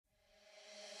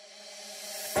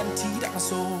Emptied out my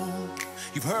soul.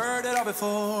 You've heard it all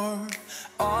before.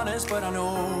 Honest, but I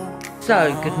know.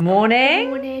 So, good morning. Good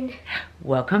morning.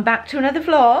 Welcome back to another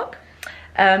vlog.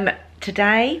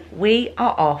 Today we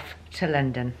are off to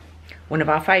London. One of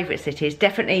our favourite cities.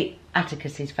 Definitely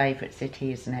Atticus's favourite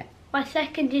city, isn't it? My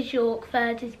second is York,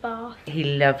 third is Bath. He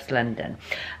loves London.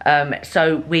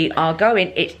 So we are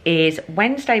going, it is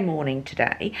Wednesday morning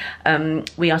today.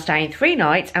 We are staying 3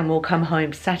 nights and we'll come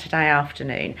home Saturday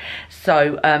afternoon.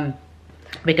 So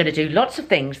we're going to do lots of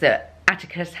things that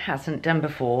Atticus hasn't done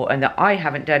before and that I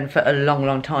haven't done for a long,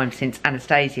 long time since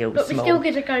Anastasia was But we're small. still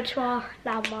going to go to our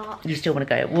landmark. You still want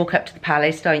to go walk up to the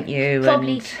palace, don't you?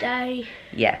 Probably And, today.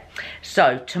 yeah.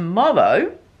 So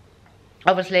tomorrow,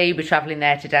 obviously we're travelling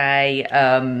there today.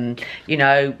 You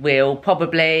know, we'll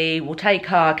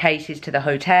take our cases to the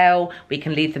hotel. We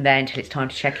can leave them there until it's time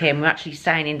to check in. We're actually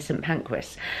staying in St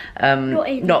Pancras. I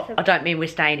don't mean we're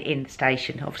staying in the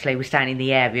station. Obviously we're staying in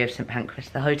the area of St Pancras.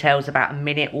 The hotel's about a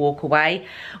minute walk away,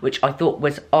 which I thought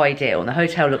was ideal, and the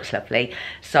hotel looks lovely.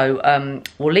 So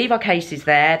we'll leave our cases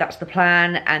there, that's the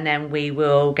plan, and then we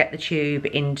will get the tube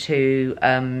into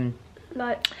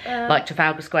like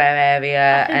Trafalgar Square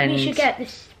area. I think we should get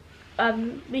this.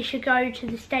 We should go to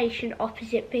the station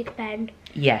opposite Big Ben.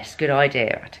 Yes, good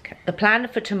idea, Atticus. The plan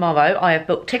for tomorrow, I have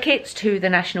booked tickets to the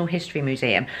National History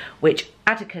Museum, which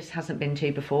Atticus hasn't been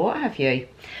to before, have you?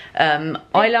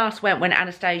 I last went when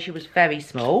Anastasia was very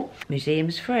small.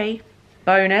 Museum's free.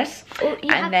 Bonus. Well,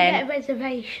 you have to get a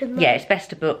reservation though. Yeah, it's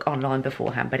best to book online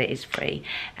beforehand, but it is free.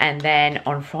 And then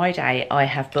on Friday I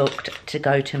have booked to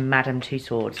go to Madame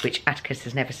Tussauds, which Atticus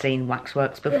has never seen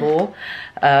waxworks before.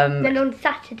 Then on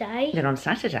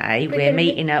Saturday we're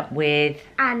meeting up with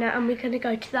Anna, and we're going to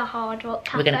go to the Hard Rock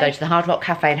Cafe. We're going to go to the Hard Rock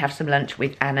Cafe and have some lunch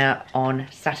with Anna on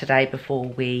Saturday before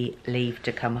we leave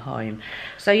to come home.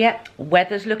 So yeah,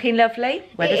 weather's looking lovely.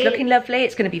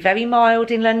 It's going to be very mild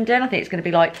in London. I think it's going to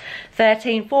be like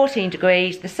 13, 14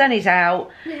 degrees. The sun is out.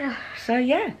 Yeah. So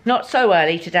yeah, not so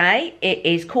early today. It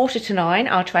is 8:45.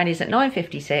 Our train is at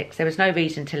 9:56. There was no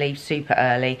reason to leave super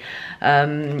early.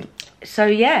 So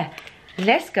yeah,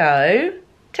 let's go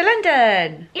to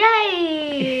London.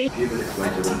 Yay! For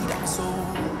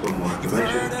more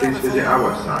information, please visit our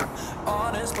website.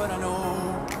 Honest, but I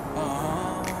know.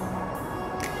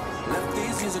 Left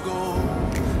these years ago.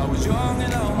 I was young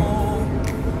and I'm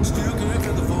old. Still good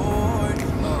for the void.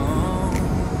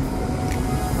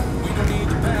 We don't need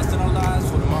the past in our lives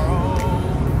for tomorrow.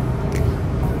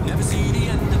 Never see the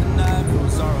end of the night for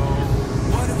sorrow.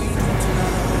 What do we do to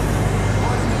love?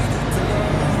 What do we do to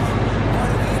love? What do we do to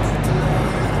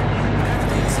love? When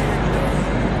everything's said and done.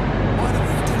 What do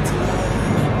we do to love?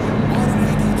 What do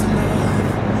we do to love?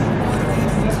 What do we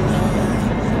do to love?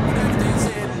 When everything's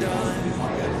said and done.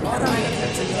 What do we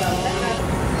do to love?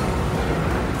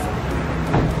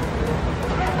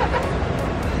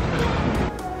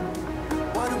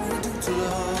 What do we do to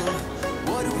love?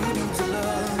 What do we do to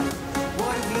love?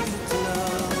 What do we do to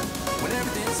love? When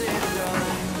everything's said and done.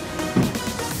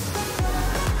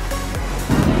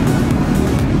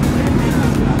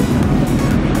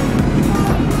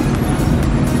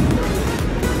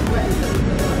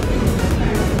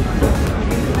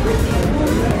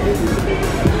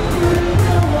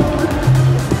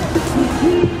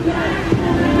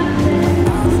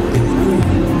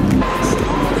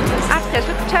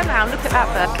 Turn around, look at that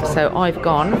bird. So I've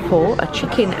gone for a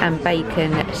chicken and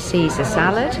bacon Caesar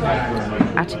salad.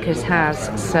 Atticus has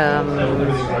some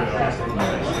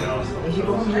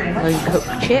home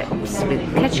cooked chips with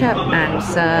ketchup and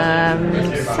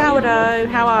some sourdough.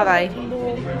 How are they?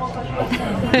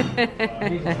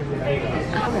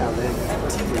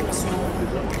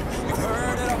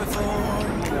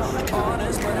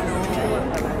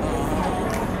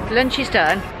 Lunch is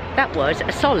done. That was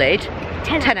a solid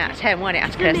 10 out of 10, wasn't it,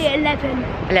 Atticus? 11.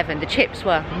 11. The chips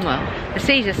were, well, the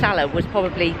Caesar salad was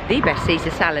probably the best Caesar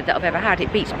salad that I've ever had.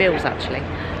 It beats Bill's, actually.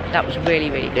 That was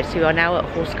really, really good. So we are now at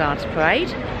Horse Guards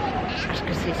Parade.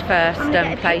 Atticus's first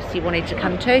place he wanted to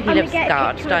come to. He loves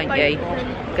guards, don't you?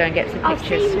 Go and get some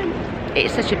pictures.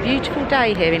 It's such a beautiful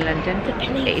day here in London.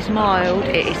 It is mild,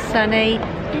 it is sunny.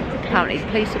 Apparently the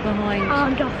police are behind.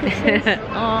 Armed officers.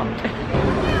 Armed.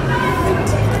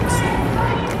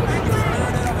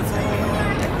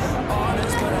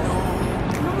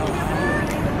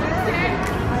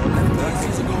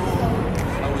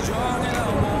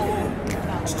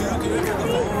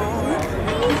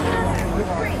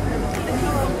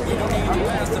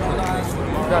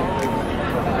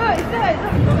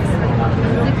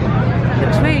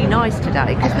 Looks really nice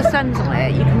today because the sun's on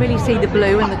it. You can really see the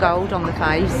blue and the gold on the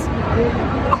face.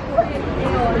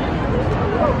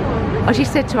 I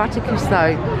just said to Atticus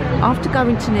though, after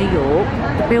going to New York,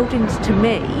 the buildings to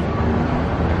me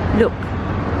look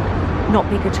not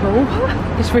big at all.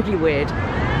 It's really weird.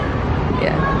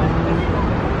 Yeah.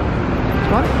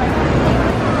 What?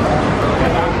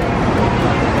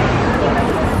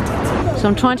 So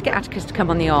I'm trying to get Atticus to come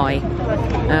on the Eye.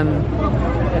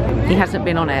 He hasn't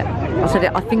been on it. I said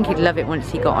I think he'd love it once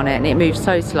he got on it, and it moves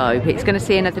so slow. He's going to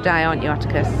see another day, aren't you,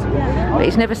 Atticus? But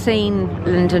he's never seen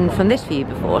London from this view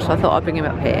before, so I thought I'd bring him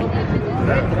up here.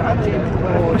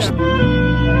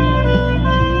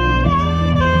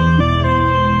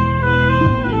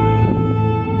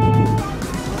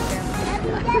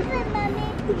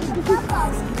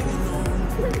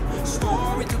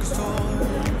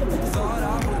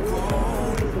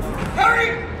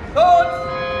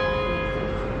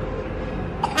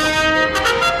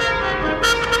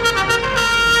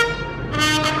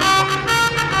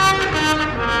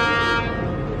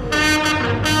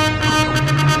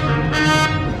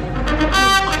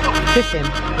 Push him.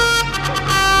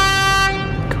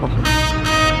 God.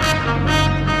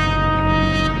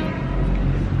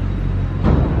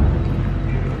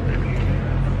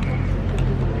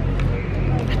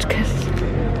 Atticus.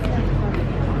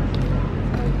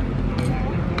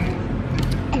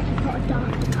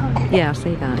 Yeah, I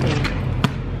see that, yeah.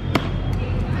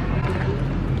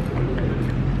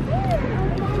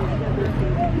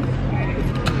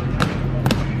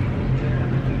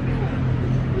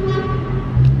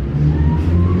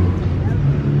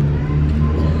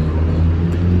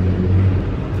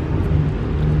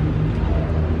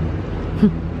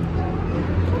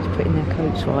 Putting their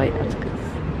coats right, Atticus.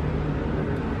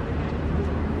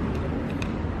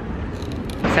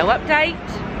 So update,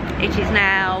 it is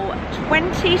now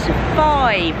 20 to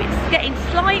 5. It's getting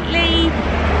slightly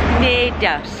near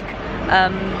dusk.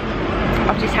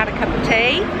 I've just had a cup of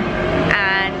tea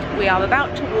and we are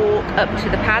about to walk up to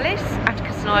the palace.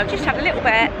 Atticus and I have just had a little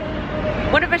bet.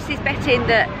 One of us is betting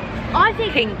that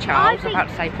King Charles, I'm about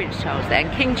to say Prince Charles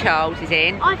then, King Charles is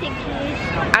in. I think he is.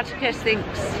 Atticus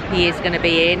thinks he is going to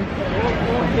be in.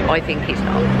 I think he's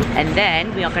not. And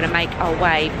then we are going to make our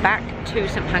way back to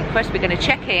St Pancras. We're going to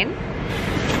check in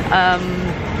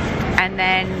and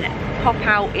then pop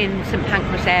out in St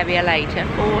Pancras area later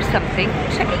for something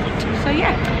to eat. So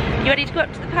yeah, you ready to go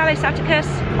up to the palace, Atticus?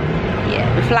 Yeah,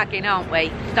 we're flagging, aren't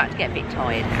we? Starting to get a bit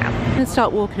tired now. I'm going to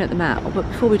start walking at the Mall, but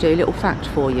before we do, a little fact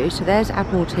for you. So there's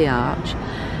Admiralty Arch,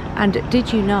 and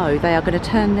did you know they are going to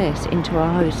turn this into a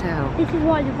hotel? This is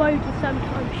why the roads are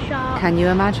sometimes sharp. Can you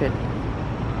imagine?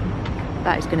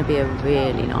 That is going to be a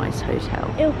really nice hotel.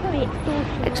 It'll probably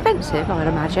extortionate. Expensive, I'd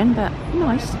imagine, but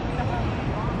nice.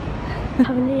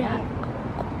 Having the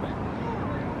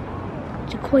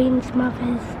Queen's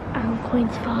mother's and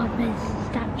Queen's father's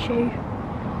statue.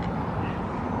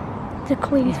 The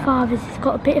Queen's father's has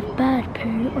got a bit of bird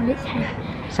poo on its head.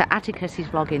 So Atticus is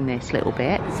vlogging this little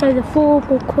bit. So the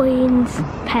former Queen's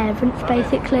parents,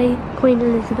 basically, Queen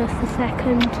Elizabeth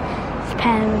II's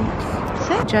parents.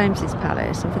 St James's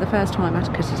Palace, and for the first time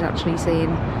Atticus is actually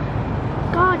seeing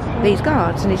Guards here. these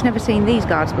guards, and he's never seen these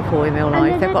guards before in real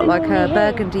life. They've got like a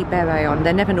burgundy beret on.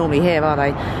 They're never normally here, are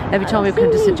they? Every time we've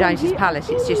come to St James's Palace,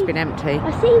 it's just been empty.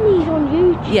 I've seen these on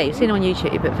YouTube. Yeah, you've seen them on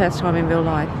YouTube, but first time in real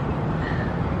life.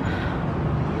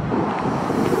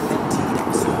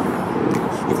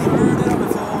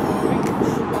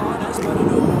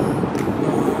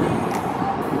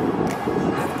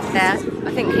 There,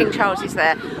 I think King Charles is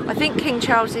there. I think King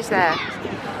Charles is there.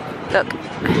 Look.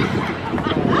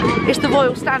 It's the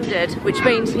Royal Standard, which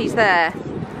means he's there.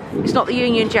 It's not the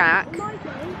Union Jack.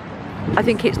 I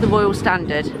think it's the Royal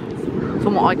Standard,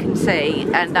 from what I can see,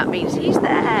 and that means he's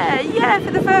there. Yeah,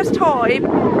 for the first time.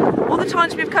 All the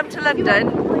times we've come to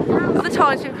London,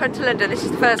 this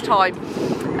is the first time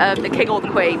the King or the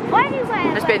Queen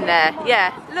has been there.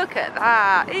 Yeah, look at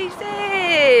that. He's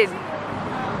in.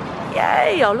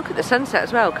 Yay! Oh, look at the sunset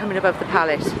as well, coming above the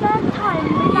palace. First time.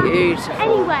 Beautiful.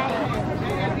 Anyway.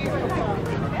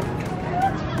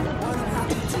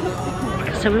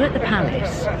 So we're at the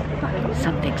palace.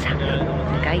 Something's happening.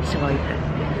 The gates are open.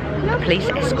 A police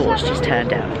escort's just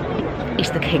turned up. Is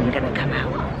the king going to come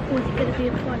out? Or is it going to be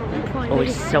a prime Or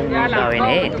is someone going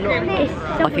in? It's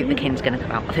I think the king's going to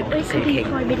come out. I think we're going to see the king.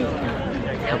 Prime Minister.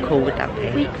 How cool would that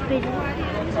be? Week's visit.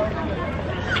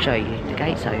 I'll show you. The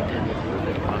gates open.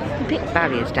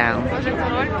 Barriers down.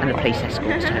 And the police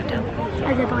escort's turned up.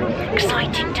 And they're buying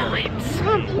Exciting times.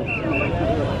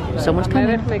 Someone's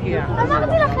coming.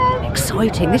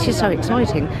 Exciting. This is so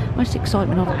exciting. Most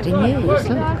excitement I've had in years.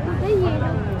 Look.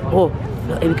 Oh,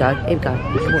 look, here we go. Here we go.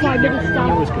 Prime Minister.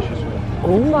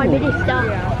 Oh, Prime Minister.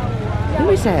 who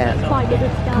is it? Prime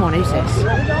Minister. Come on, who's this?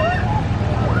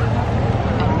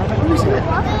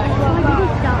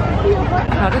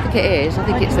 I don't think it is. I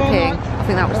think it's the king. I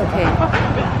think that was the king.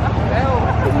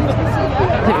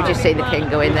 I think we've just seen the king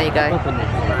go in. There you go.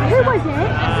 Who was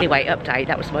it? Anyway, update.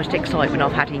 That was the most excitement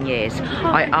I've had in years.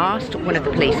 I asked one of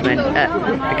the policemen at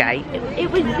the gate.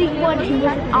 It was the one who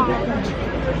was armed.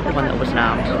 The one that wasn't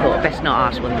armed. I thought best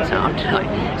not ask one that's armed. No,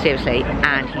 seriously.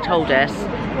 And he told us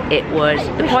it was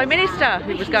the Prime Minister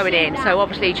who was going in. So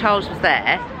obviously Charles was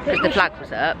there because the flag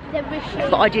was up.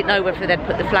 But I didn't know whether they'd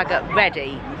put the flag up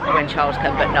ready when Charles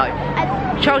came. But no,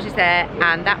 Charles is there,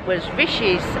 and that was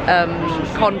Rish's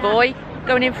convoy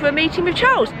going in for a meeting with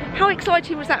Charles. How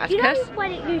exciting was that, Atticus? You know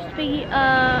when it used to be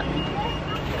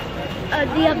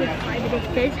the other Prime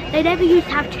Ministers, they never used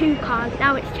to have 2 cars,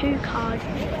 now it's 2 cars,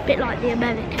 a bit like the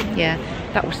Americans. Yeah,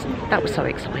 that was so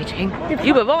exciting.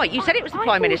 You were right, you said it was the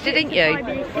Prime Minister, didn't you?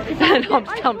 And I'm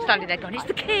standing there going, it's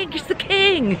the king, it's the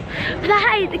king! But I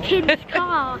hate the king's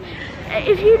car.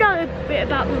 If you know a bit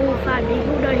about the royal family,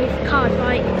 you'll know his car's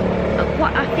like,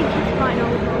 I think it's quite an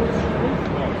old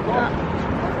Rolls-Royce, but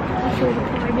we saw the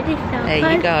Prime Minister. There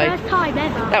you go. First time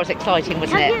ever. That was exciting,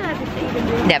 wasn't Have it? you ever seen the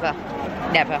movie? Never.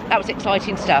 That was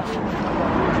exciting stuff.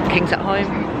 King's at home.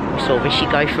 We saw Rishi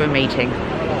go for a meeting.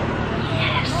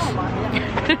 Yes.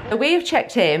 We have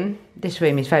checked in. This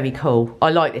room is very cool. I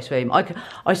like this room.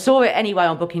 I saw it anyway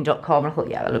on booking.com and I thought,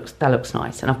 yeah, that looks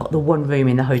nice. And I've got the one room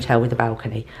in the hotel with a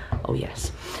balcony. Oh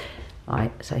yes.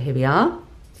 Right, so here we are.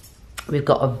 We've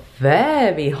got a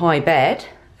very high bed,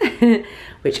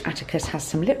 which Atticus has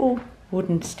some little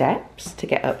wooden steps to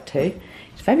get up to.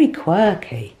 It's very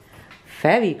quirky.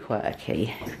 Very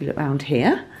quirky. If you look around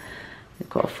here, we've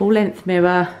got a full-length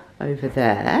mirror over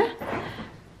there,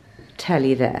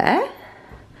 telly there,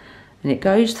 and it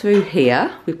goes through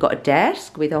here. We've got a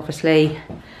desk with obviously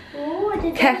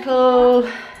kettle,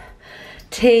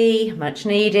 tea, much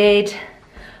needed.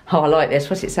 Oh, I like this.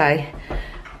 What's it say?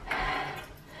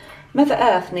 Mother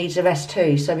Earth needs a rest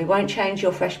too, so we won't change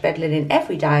your fresh bed linen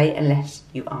every day unless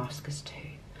you ask us to.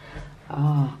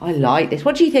 Oh, I like this.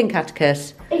 What do you think,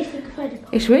 Atticus? It's incredible.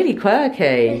 It's really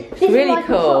quirky. It's really like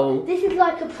cool. This is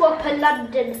like a proper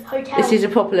London hotel. This is a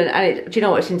proper, and do you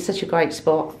know what? It's in such a great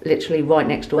spot, literally right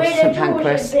next door to St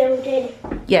Pancras. Building.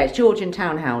 Yeah, it's Georgian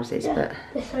townhouses, Yeah, but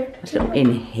let's look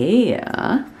in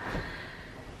here.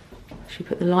 Should we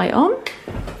put the light on?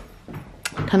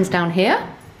 Comes down here.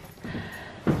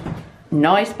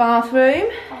 Nice bathroom.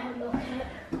 Oh, look at it.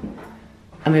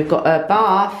 And we've got a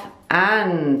bath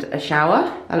and a shower.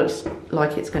 That looks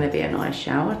like it's going to be a nice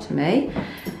shower to me.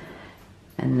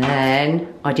 And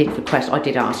then I did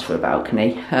ask for a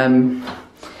balcony.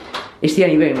 It's the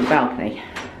only room with a balcony,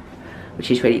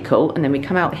 which is really cool. And then we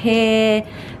come out here,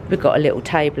 we've got a little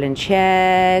table and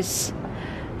chairs.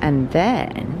 And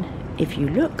then if you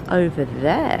look over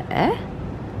there,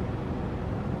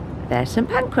 there's St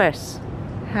Pancras.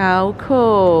 How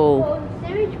cool.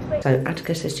 So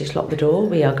Atticus has just locked the door.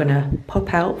 We are going to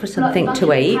pop out for something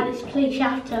to eat.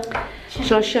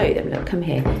 Shall I show you them? Look, come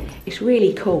here. It's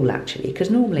really cool actually, because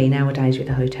normally nowadays with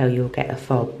a hotel you'll get a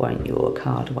fob, won't you, or a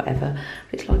card or whatever.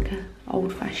 It's like an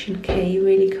old-fashioned key,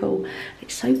 really cool.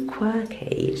 It's so quirky.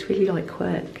 It's really like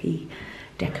quirky,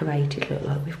 decorated. Look,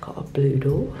 like we've got a blue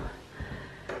door.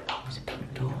 There's a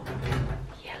pink door,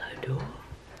 yellow door.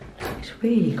 It's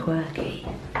really quirky.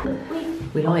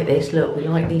 We like this, look, we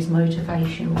like these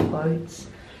motivational quotes.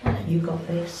 You got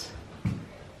this.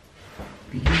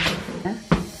 Beautiful.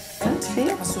 That's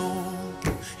it.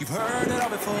 You've heard it all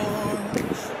before.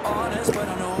 Honest, but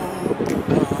I know.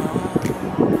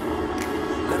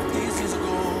 Left these years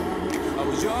ago. I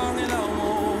was young and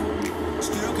alone.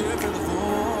 Still could fill the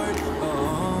void.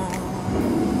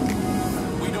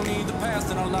 We don't need the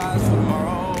past in our lives for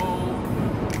tomorrow.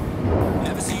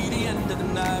 Never see the end of the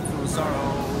night full of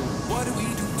sorrow. What do we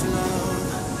do to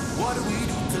love? What do we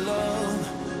do to love?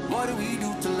 What do we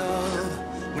do to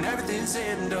love? When everything's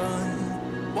said and done.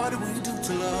 What do we do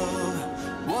to love?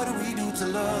 What do we do to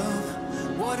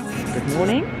love? What do we do? Good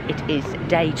morning. It is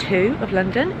day 2 of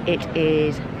London. It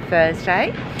is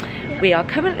Thursday. We are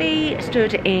currently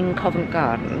stood in Covent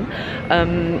Garden.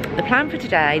 The plan for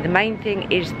today, the main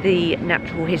thing is the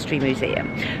Natural History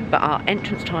Museum, but our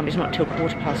entrance time is not till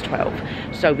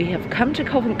 12:15. So we have come to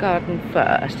Covent Garden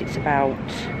first. It's about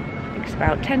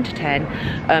 10 to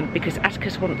 10 because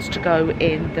Atticus wants to go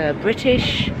in the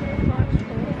British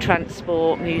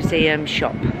Transport Museum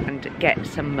shop and get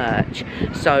some merch.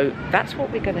 So that's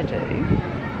what we're going to do.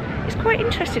 It's quite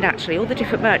interesting actually, all the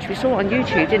different merch. We saw it on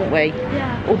YouTube, didn't we?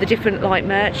 Yeah. All the different like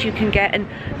merch you can get and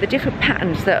the different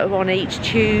patterns that are on each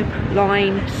tube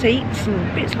line seats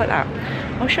and bits like that.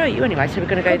 I'll show you anyway, so we're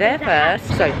going to go there first.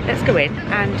 So let's go in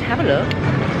and have a look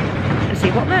and see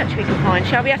what merch we can find.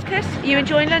 Shall we, Atticus? Are you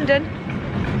enjoying London?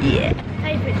 Yeah.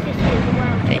 Favourite city in the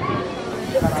world.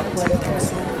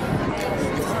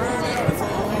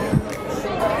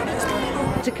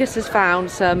 Atticus has found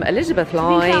some Elizabeth I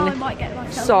line might get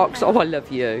myself socks. Oh, I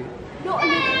love you. Not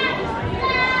Elizabeth.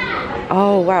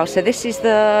 Oh wow, so this is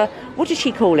the, what does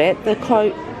she call it? The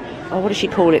quote, oh what does she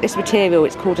call it? This material,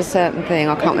 it's called a certain thing,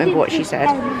 I can't remember what she said.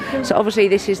 So obviously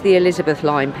this is the Elizabeth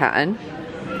line pattern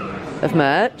of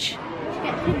merch.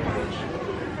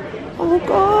 Oh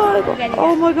god,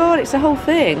 oh my god, it's the whole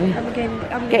thing.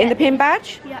 I'm Getting the pin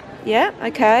badge? Yeah. Yeah,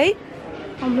 okay.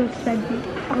 I'm going to spend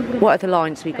it. What are the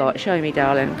lines we got? Show me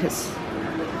darling, because...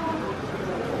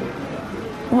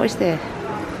 What is this?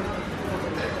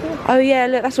 Oh yeah,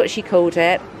 look, that's what she called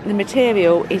it. The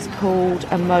material is called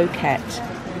a moquette.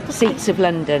 Seats of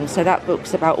London. So that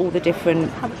book's about all the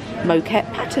different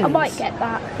moquette patterns. I might get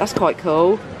that. That's quite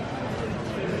cool.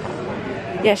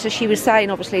 Yeah, so she was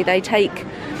saying obviously they take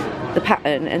the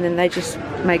pattern and then they just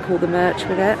make all the merch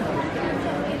with it.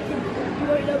 You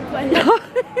won't know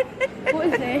what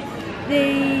is this?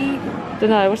 Don't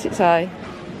know, what's it say?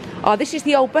 Oh, this is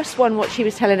the old bus one, what she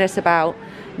was telling us about.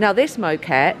 Now this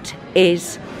moquette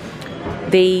is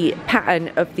the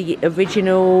pattern of the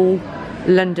original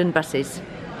London buses.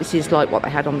 This is like what they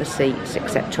had on the seats,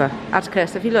 etc.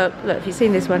 Atticus, have you look, have you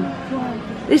seen this one?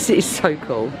 This is so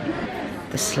cool.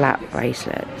 The slap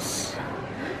bracelets.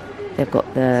 They've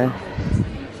got the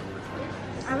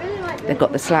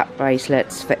slap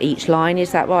bracelets for each line,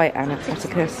 is that right, Anna?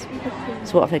 Atticus?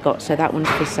 So what have they got? So that one's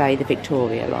for, say, the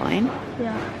Victoria line.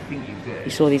 Yeah. You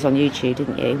saw these on YouTube,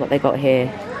 didn't you? What they got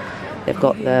here? They've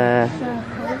got the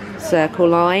circle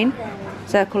line.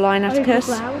 Circle line, Atticus.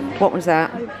 Overground. What one's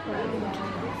that?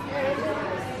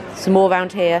 Some more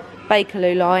around here.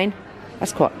 Bakerloo line.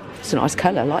 It's a nice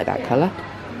colour, I like that colour.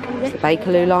 It's the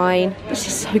Bakerloo line. This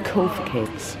is so cool for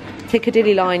kids.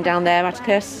 Piccadilly line down there,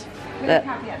 Atticus. Look.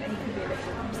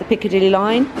 It's the Piccadilly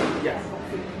line.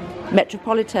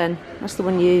 Metropolitan. That's the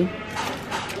one you...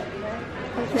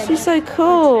 This is so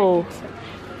cool.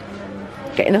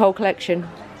 Getting the whole collection.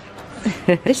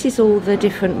 This is all the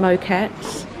different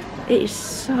moquettes. It is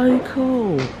so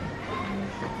cool.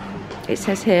 It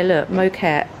says here, look,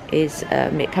 moquette is,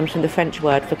 it comes from the French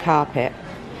word for carpet.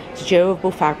 It's a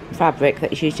durable fabric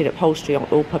that is used in upholstery on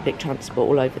all public transport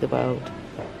all over the world.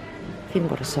 I've even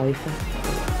got a sofa.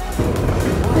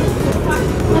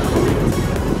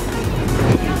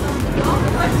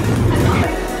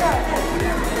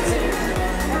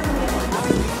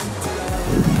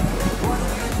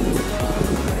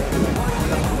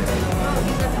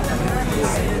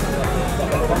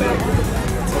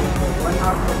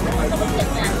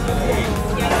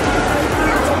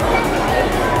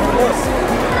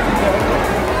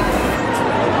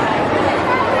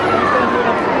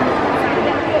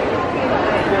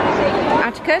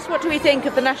 Atticus, what do we think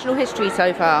of the national history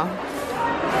so far?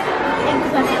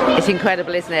 Incredible. It's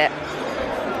incredible, isn't it?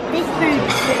 This food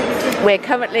is really good. We're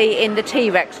currently in the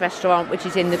T-Rex restaurant, which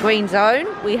is in the green zone.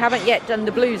 We haven't yet done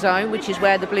the blue zone, which is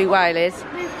where the blue whale is.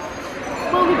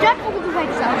 Well, we've done all the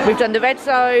red zone. We've done the red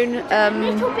zone. A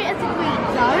little bit of the green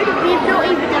zone. We've not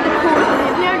even done a corner of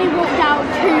it. We only walked down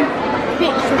 2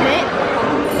 bits of it.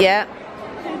 Yeah.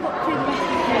 So we've got 2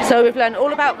 bits. So we've learned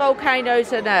all about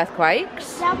volcanoes and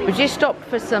earthquakes. We've just stopped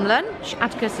for some lunch.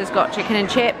 Atticus has got chicken and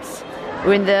chips.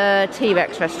 We're in the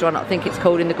T-Rex restaurant, I think it's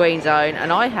called, in the green zone.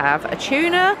 And I have a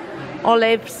tuna,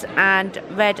 olives and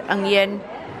red onion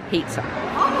pizza.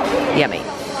 Yummy.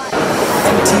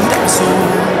 Emptied up my soul.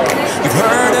 You've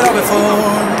heard it all before.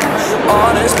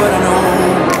 Honest, but I know.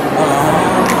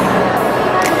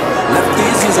 Left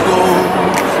these years ago.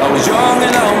 I was young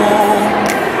and I'm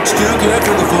old. Still good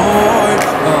for the void.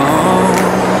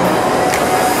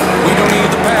 We don't need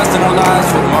the past in our lives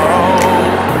for tomorrow.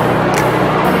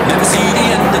 Never see the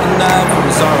end of the night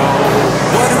from sorrow.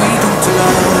 What do we do to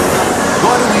love?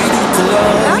 What do we do to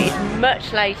love? It's much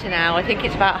later now. I think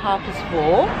it's about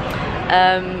 4:30.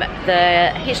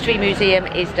 The History Museum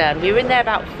is done. We were in there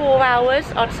about 4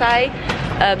 hours, I'd say.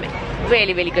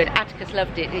 Really, really good. Atticus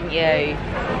loved it, didn't you?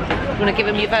 You want to give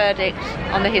him your verdict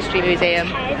on the History Museum?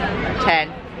 10.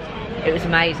 It was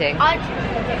amazing.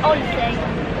 Honestly,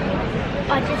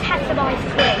 I just had some ice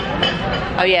cream.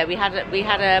 Oh yeah, we had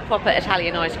a proper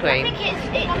Italian ice I cream.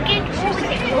 think what was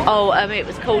it called? Oh, it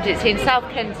was called, it's in South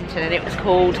Kensington and it was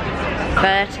called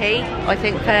Bertie, I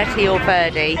think 30 or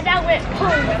Verdi. And now we're at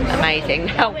Paul's. Amazing.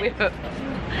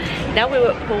 Now we're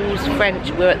at Paul's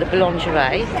French, we're at the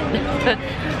Boulangerie.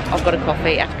 I've got a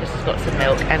coffee, Atticus has got some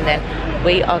milk, and then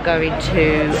we are going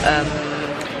to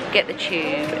get the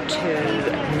tube to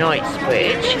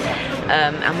Knightsbridge.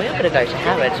 and we're going to go to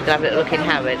Harrods. We're going to have a little look in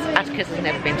Harrods. Atticus has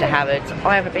never been to Harrods.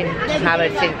 I haven't been to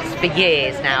Harrods for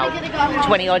years now,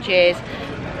 20 odd years.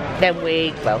 Then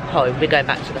home. We're going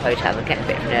back to the hotel and getting a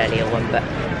bit of an earlier one, but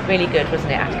really good,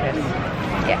 wasn't it, Atticus?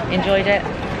 Yeah, enjoyed it?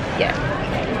 Yeah.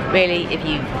 Really, if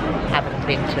you haven't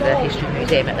been to the History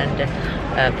Museum at London,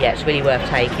 yeah, it's really worth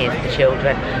taking the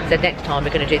children. So next time we're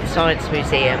going to do the Science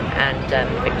Museum and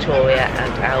Victoria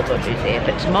and Albert Museum.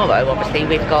 But tomorrow, obviously,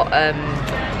 we've got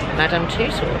Madame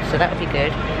Tussauds, so that would be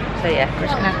good. So yeah, I'm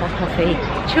just going to have my coffee,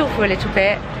 chill for a little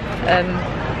bit.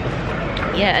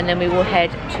 Yeah, and then we will head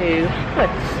to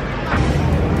Harrods.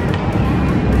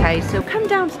 Okay, so come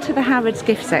down to the Harrods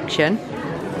gift section.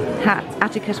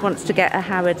 Atticus wants to get a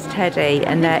Harrods teddy,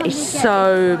 and there is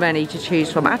so many to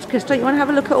choose from. Atticus, don't you want to have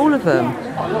a look at all of them?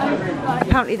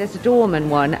 Apparently there's a Dorman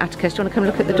one. Atticus, do you want to come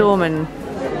look at the Dorman?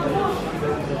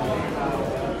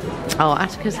 Oh,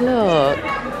 Atticus, look.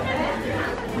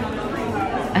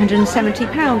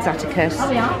 £170, Atticus.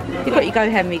 You've got your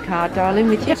Go Henry card, darling,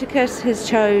 with you. Atticus has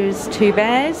chose 2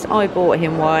 bears. I bought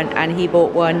him one, and he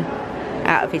bought one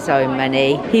out of his own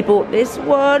money. He bought this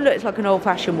one, looks like an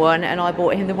old-fashioned one, and I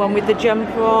bought him the one with the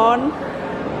jumper on.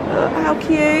 Look, how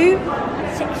cute. £6.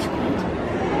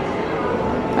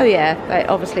 Oh yeah,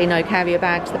 obviously no carrier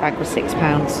bags. The bag was £6.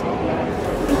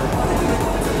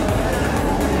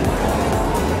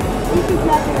 This is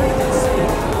black.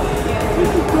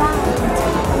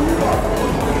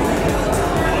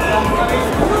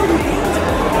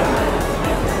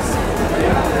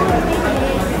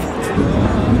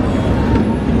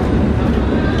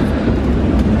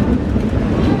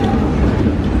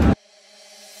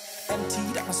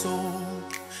 Emptied out my soul.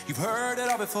 You've heard it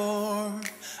all before.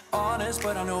 Honest,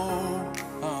 but I know